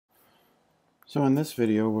So in this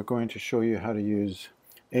video, we're going to show you how to use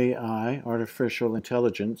AI, artificial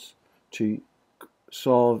intelligence, to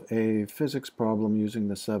solve a physics problem using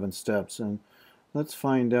the 7 steps. And let's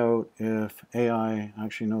find out if AI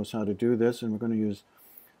actually knows how to do this. And we're going to use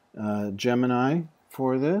Gemini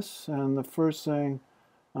for this. And the first thing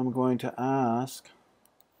I'm going to ask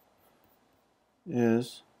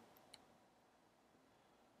is,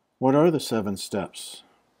 what are the 7 steps?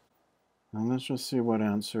 And let's just see what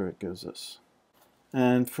answer it gives us.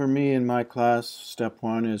 And for me in my class, step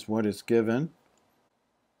 1 is what is given.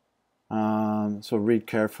 So read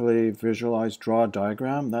carefully, visualize, draw a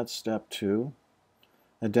diagram. That's step 2.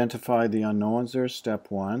 Identify the unknowns. There's step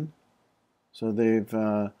 1. So they've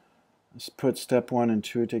put step 1 and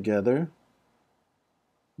 2 together.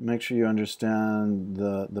 Make sure you understand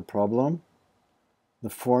the problem. The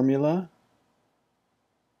formula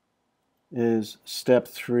is step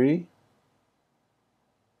 3.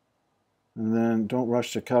 And then don't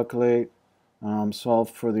rush to calculate, solve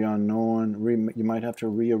for the unknown. You might have to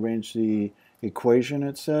rearrange the equation,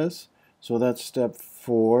 it says. So that's step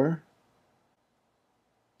 4.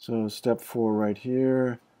 So step 4 right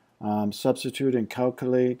here. Substitute and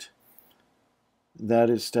calculate. That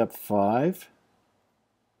is step 5.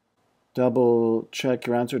 Double check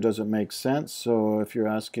your answer. Does it make sense? So if you're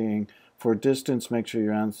asking for distance, make sure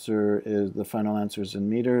your answer is, the final answer is in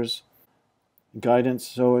meters. Guidance,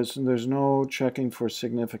 so there's no checking for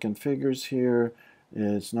significant figures here.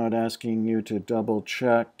 It's not asking you to double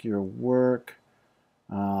check your work.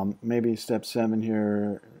 Maybe step 7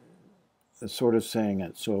 here is sort of saying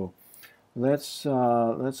it. So let's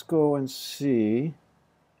go and see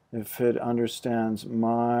if it understands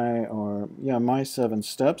my 7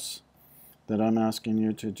 steps that I'm asking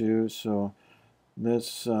you to do. So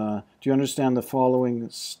let's do you understand the following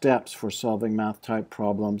steps for solving math type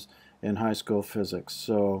problems in high school physics?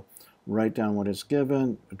 So write down what is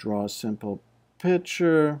given, draw a simple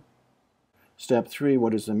picture. Step 3,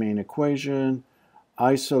 what is the main equation?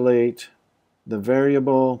 Isolate the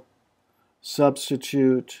variable,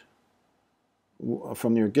 substitute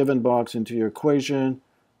from your given box into your equation,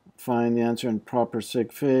 find the answer in proper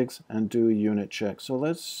sig figs, and do a unit check. So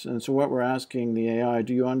what we're asking the AI,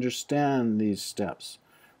 do you understand these steps?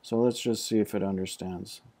 So let's just see if it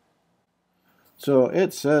understands. So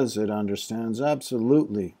it says it understands,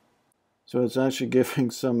 absolutely. So it's actually giving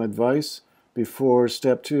some advice before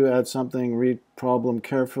step 2, add something, read problem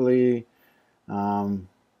carefully.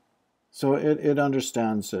 So it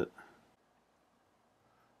understands it,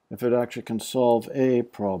 if it actually can solve a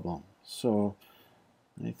problem. So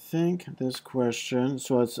I think this question,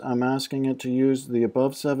 so I'm asking it to use the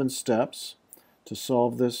above 7 steps to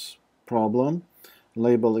solve this problem,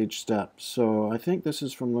 label each step. So I think this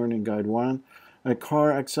is from Learning Guide 1. A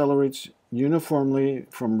car accelerates uniformly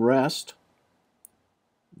from rest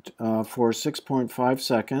for 6.5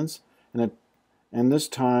 seconds, and this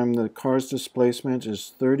time the car's displacement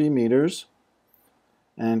is 30 meters,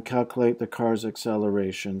 and calculate the car's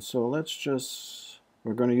acceleration. So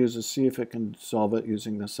we're going to use to see if it can solve it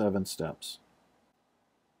using the 7 steps.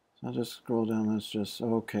 So I'll just scroll down,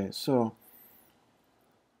 okay, so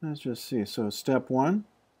let's just see. So step 1,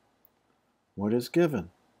 what is given?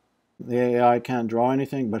 The AI can't draw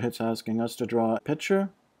anything, but it's asking us to draw a picture.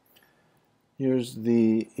 Here's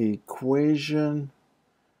the equation.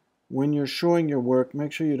 When you're showing your work,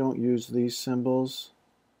 make sure you don't use these symbols.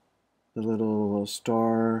 The little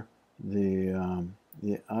star, the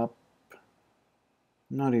up,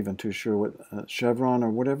 I'm not even too sure what, chevron or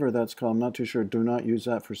whatever that's called, I'm not too sure. Do not use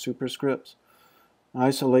that for superscripts.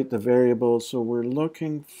 Isolate the variables. So we're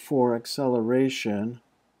looking for acceleration.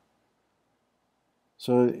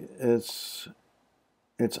 So it's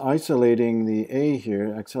isolating the A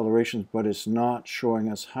here, accelerations, but it's not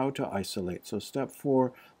showing us how to isolate. So step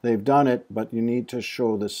 4, they've done it, but you need to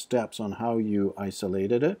show the steps on how you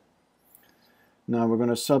isolated it. Now we're going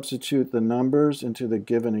to substitute the numbers into the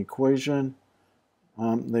given equation.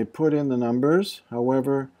 They put in the numbers,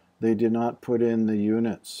 however, they did not put in the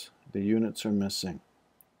units. The units are missing.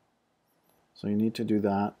 So you need to do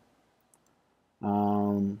that.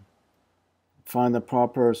 Find the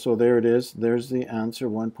proper, so there it is. There's the answer,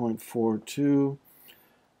 1.42.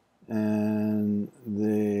 And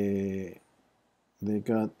they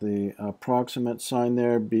got the approximate sign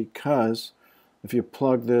there because if you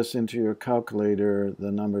plug this into your calculator, the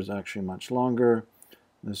number is actually much longer.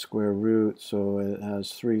 The square root, so it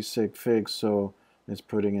has 3 sig figs, so it's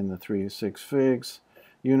putting in the 3 sig figs.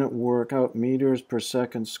 Unit workout meters per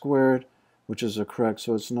second squared, which is correct.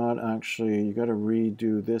 So it's not actually, you got to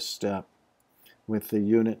redo this step with the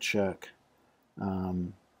unit check.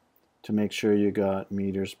 to make sure you got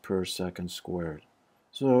meters per second squared.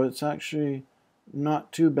 So it's actually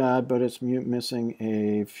not too bad, but it's missing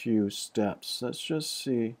a few steps. Let's just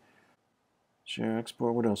see. Share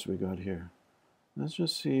export. What else we got here? Let's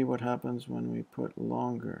just see what happens when we put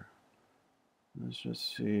longer. Let's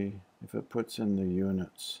just see if it puts in the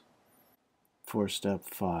units for step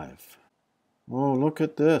 5. Oh, look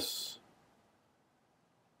at this.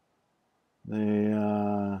 They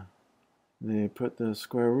put the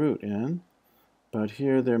square root in, but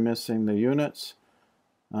here they're missing the units.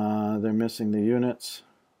 But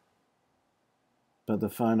the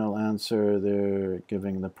final answer, they're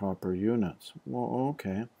giving the proper units. Well,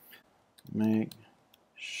 okay. Make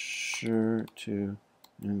sure to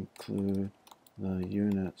include the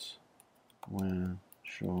units when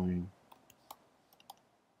showing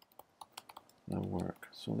the work.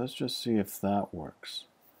 So let's just see if that works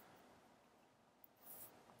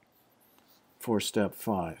for step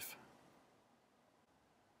 5.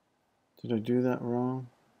 Did I do that wrong?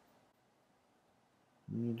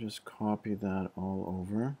 Let me just copy that all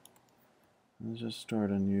over. Let's just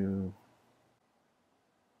start a new.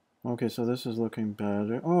 Okay, so this is looking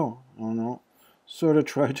better. Oh no. Sort of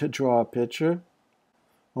tried to draw a picture.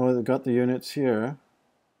 Oh, they got the units here.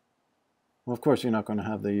 Well, of course, you're not going to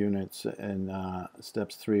have the units in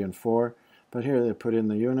steps 3 and 4, but here they put in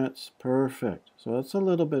the units. Perfect. So that's a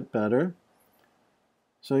little bit better.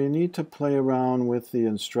 So you need to play around with the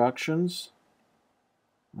instructions.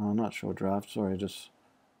 Oh, not show draft, sorry, just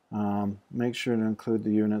make sure to include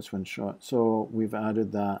the units when shown. So we've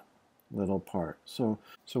added that little part. So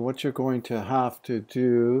what you're going to have to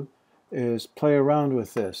do is play around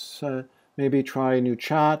with this. Maybe try a new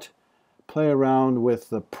chat, play around with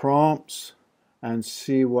the prompts, and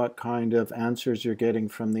see what kind of answers you're getting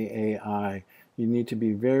from the AI. You need to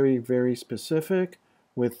be very, very specific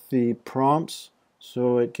with the prompts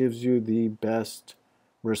so it gives you the best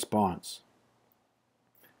response.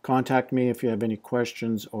 Contact me if you have any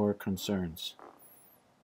questions or concerns.